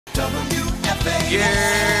WFAN.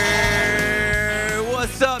 Yeah,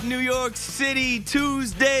 what's up, New York City?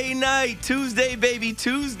 Tuesday night, Tuesday, baby,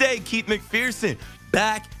 Tuesday. Keith McPherson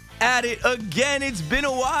back at it again. It's been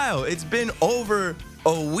a while. It's been over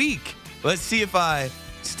a week. Let's see if I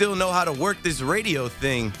still know how to work this radio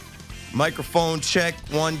thing. Microphone check,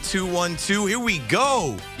 1 2 1 2. Here we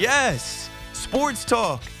go. Yes, sports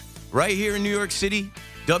talk right here in New York City.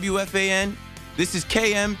 WFAN. This is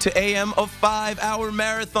KM to AM, a 5-hour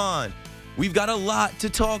marathon. We've got a lot to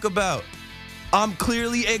talk about. I'm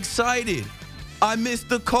clearly excited. I missed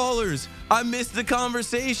the callers. I missed the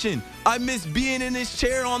conversation. I missed being in this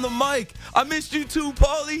chair on the mic. I missed you too,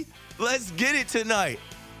 Paulie. Let's get it tonight.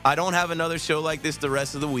 I don't have another show like this the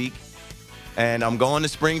rest of the week. And I'm going to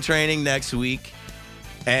spring training next week.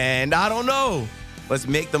 And I don't know. Let's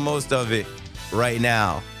make the most of it right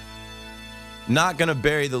now. Not going to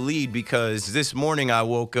bury the lead because this morning I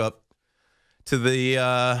woke up to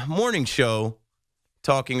the morning show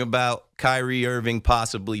talking about Kyrie Irving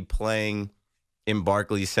possibly playing in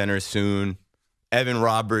Barclays Center soon. Evan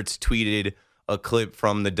Roberts tweeted a clip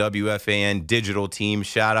from the WFAN digital team.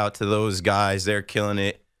 Shout out to those guys. They're killing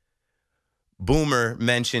it. Boomer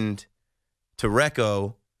mentioned to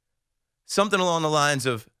Recco something along the lines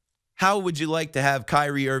of, how would you like to have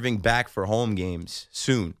Kyrie Irving back for home games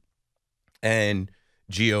soon? And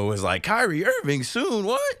Gio was like, Kyrie Irving soon,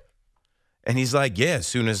 what? And he's like, yeah, as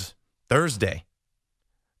soon as Thursday.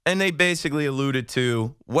 And they basically alluded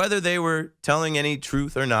to, whether they were telling any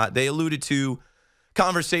truth or not, they alluded to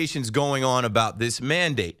conversations going on about this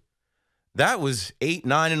mandate. That was 8,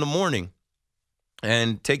 9 in the morning.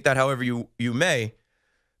 And take that however you may.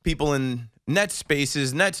 People in Nets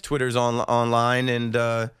spaces, Nets Twitters online, and,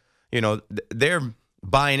 they're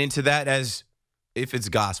buying into that as if it's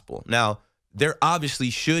gospel. Now, there obviously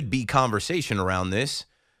should be conversation around this.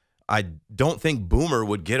 I don't think Boomer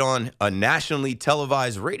would get on a nationally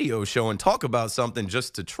televised radio show and talk about something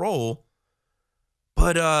just to troll.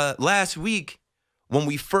 But last week, when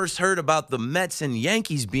we first heard about the Mets and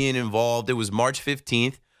Yankees being involved, it was March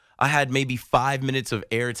 15th. I had maybe 5 minutes of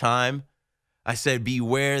airtime. I said,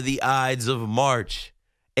 beware the Ides of March,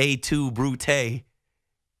 A2 Brute.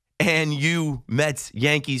 And you, Mets,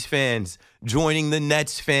 Yankees fans, joining the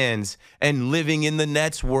Nets fans and living in the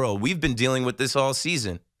Nets world. We've been dealing with this all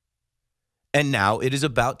season. And now it is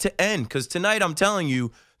about to end. Because tonight, I'm telling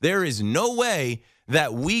you, there is no way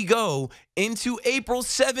that we go into April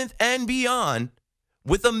 7th and beyond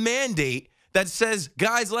with a mandate that says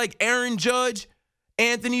guys like Aaron Judge,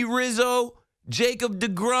 Anthony Rizzo, Jacob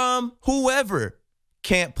deGrom, whoever,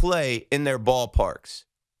 can't play in their ballparks.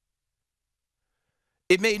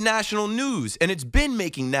 It made national news, and it's been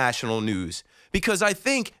making national news because I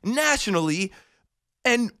think nationally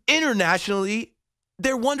and internationally,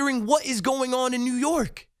 they're wondering what is going on in New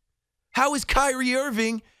York. How is Kyrie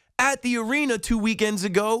Irving at the arena 2 weekends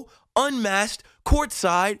ago, unmasked,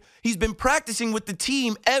 courtside? He's been practicing with the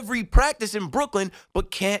team every practice in Brooklyn,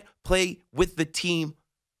 but can't play with the team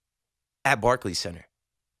at Barclays Center.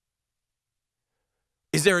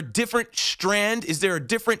 Is there a different strand? Is there a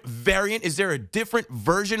different variant? Is there a different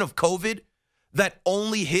version of COVID that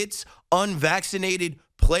only hits unvaccinated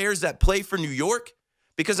players that play for New York?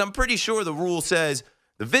 Because I'm pretty sure the rule says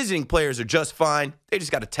the visiting players are just fine. They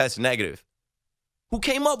just got to test negative. Who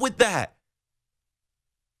came up with that?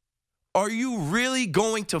 Are you really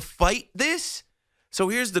going to fight this? So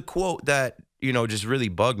here's the quote that, just really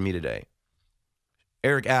bugged me today.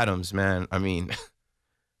 Eric Adams, man, I mean,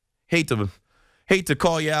 hate to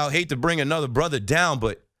call you out, hate to bring another brother down,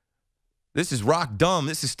 but this is rock dumb.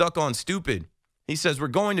 This is stuck on stupid. He says, we're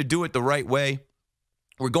going to do it the right way.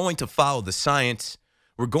 We're going to follow the science.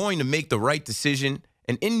 We're going to make the right decision.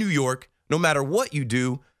 And in New York, no matter what you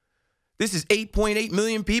do, this is 8.8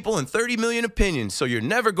 million people and 30 million opinions. So you're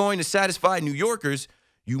never going to satisfy New Yorkers.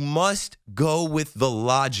 You must go with the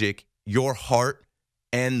logic, your heart,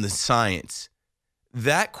 and the science.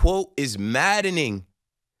 That quote is maddening.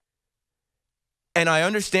 And I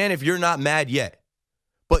understand if you're not mad yet,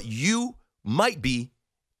 but you might be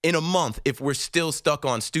in a month if we're still stuck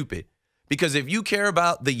on stupid. Because if you care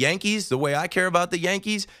about the Yankees the way I care about the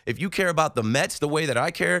Yankees, if you care about the Mets the way that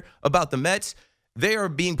I care about the Mets, they are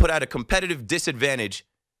being put at a competitive disadvantage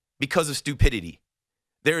because of stupidity.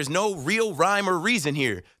 There is no real rhyme or reason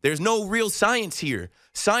here. There's no real science here.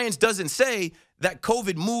 Science doesn't say that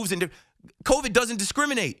COVID moves into... COVID doesn't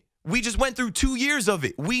discriminate. We just went through 2 years of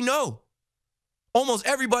it. We know. Almost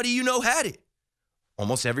everybody you know had it.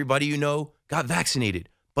 Almost everybody you know got vaccinated,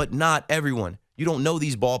 but not everyone. You don't know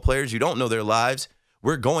these ball players. You don't know their lives.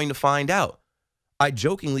 We're going to find out. I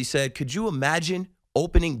jokingly said, could you imagine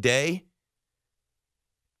opening day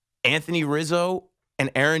Anthony Rizzo and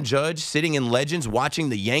Aaron Judge sitting in Legends watching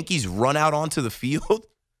the Yankees run out onto the field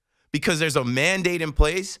because there's a mandate in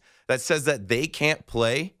place that says that they can't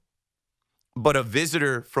play, but a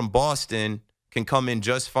visitor from Boston can come in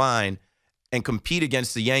just fine and compete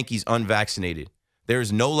against the Yankees unvaccinated. There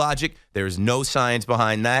is no logic. There is no science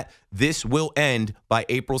behind that. This will end by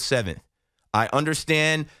April 7th. I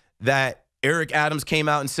understand that Eric Adams came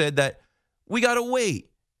out and said that we got to wait.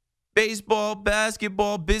 Baseball,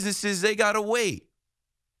 basketball, businesses, they got to wait.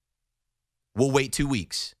 We'll wait 2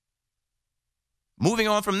 weeks. Moving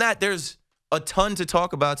on from that, there's a ton to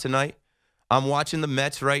talk about tonight. I'm watching the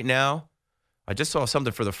Mets right now. I just saw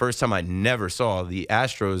something for the first time I never saw. The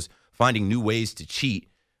Astros finding new ways to cheat.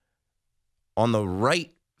 On the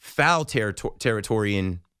right foul territory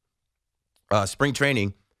in spring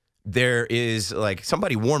training, there is like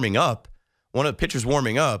somebody warming up. One of the pitchers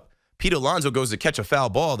warming up. Pete Alonso goes to catch a foul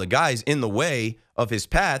ball. The guy's in the way of his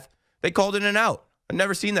path. They called it an out. I've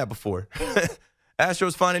never seen that before.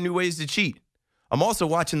 Astros finding new ways to cheat. I'm also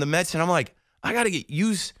watching the Mets, and I'm like, I got to get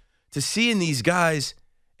used to seeing these guys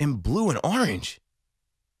in blue and orange.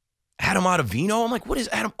 Adam Ottavino. I'm like, what is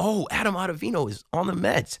Adam? Oh, Adam Ottavino is on the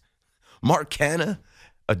Mets. Mark Canha,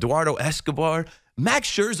 Eduardo Escobar. Max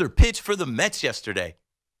Scherzer pitched for the Mets yesterday.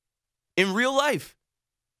 In real life.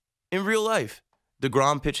 In real life.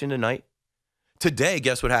 DeGrom pitching tonight. Today,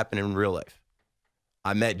 guess what happened in real life?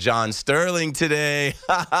 I met John Sterling today.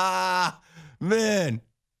 Ha ha! Man,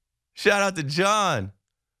 shout out to John.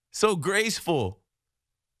 So graceful.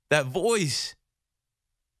 That voice.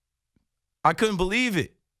 I couldn't believe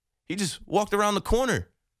it. He just walked around the corner.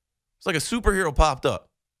 It's like a superhero popped up.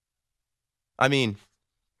 I mean,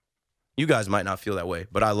 you guys might not feel that way,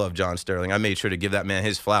 but I love John Sterling. I made sure to give that man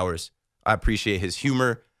his flowers. I appreciate his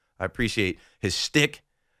humor. I appreciate his shtick,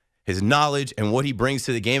 his knowledge, and what he brings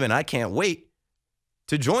to the game, and I can't wait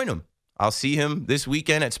to join him. I'll see him this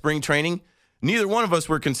weekend at spring training. Neither one of us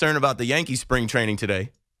were concerned about the Yankees spring training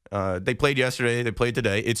today. They played yesterday. They played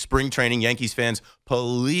today. It's spring training. Yankees fans,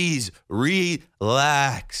 please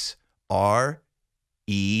relax.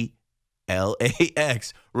 RELAX.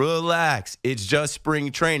 Relax. It's just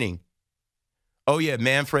spring training. Oh, yeah,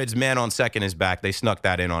 Manfred's man on second is back. They snuck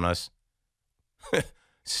that in on us.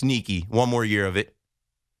 Sneaky. One more year of it.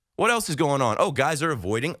 What else is going on? Oh, guys are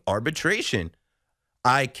avoiding arbitration.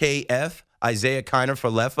 IKF, Isaiah Kiner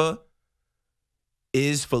Falefa,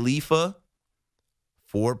 is Falefa,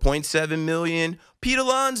 $4.7 million. Pete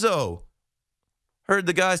Alonso. Heard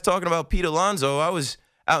the guys talking about Pete Alonso. I was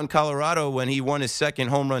out in Colorado when he won his second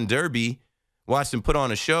home run derby. Watched him put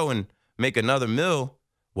on a show and make another mill.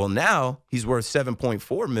 Well, now he's worth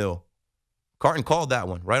 $7.4 million. Carton called that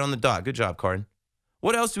one right on the dot. Good job, Carton.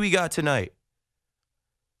 What else do we got tonight?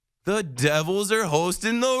 The Devils are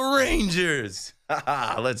hosting the Rangers.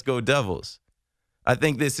 Let's go, Devils. I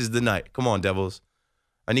think this is the night. Come on, Devils.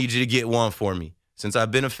 I need you to get one for me. Since I've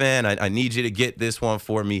been a fan, I need you to get this one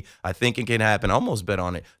for me. I think it can happen. I almost bet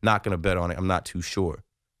on it. Not going to bet on it. I'm not too sure.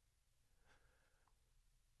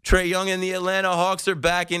 Trae Young and the Atlanta Hawks are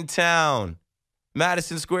back in town.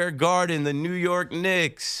 Madison Square Garden, the New York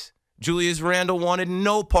Knicks. Julius Randle wanted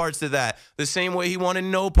no parts of that, the same way he wanted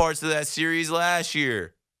no parts of that series last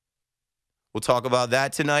year. We'll talk about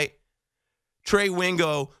that tonight. Trey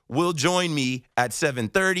Wingo will join me at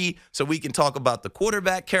 7:30 so we can talk about the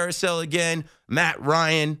quarterback carousel again. Matt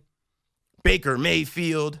Ryan, Baker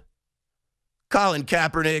Mayfield, Colin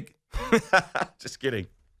Kaepernick. Just kidding.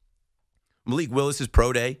 Malik Willis's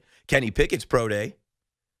pro day. Kenny Pickett's pro day.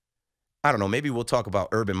 I don't know, maybe we'll talk about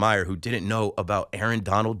Urban Meyer, who didn't know about Aaron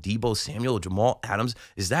Donald, Deebo Samuel, Jamal Adams.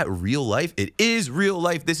 Is that real life? It is real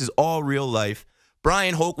life. This is all real life.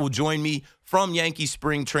 Brian Hoke will join me from Yankee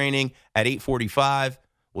spring training at 8:45.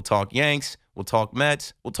 We'll talk Yanks. We'll talk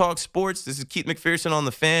Mets. We'll talk sports. This is Keith McPherson on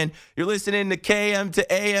The Fan. You're listening to KM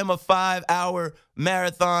to AM, a 5-hour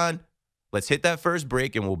marathon. Let's hit that first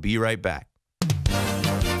break, and we'll be right back.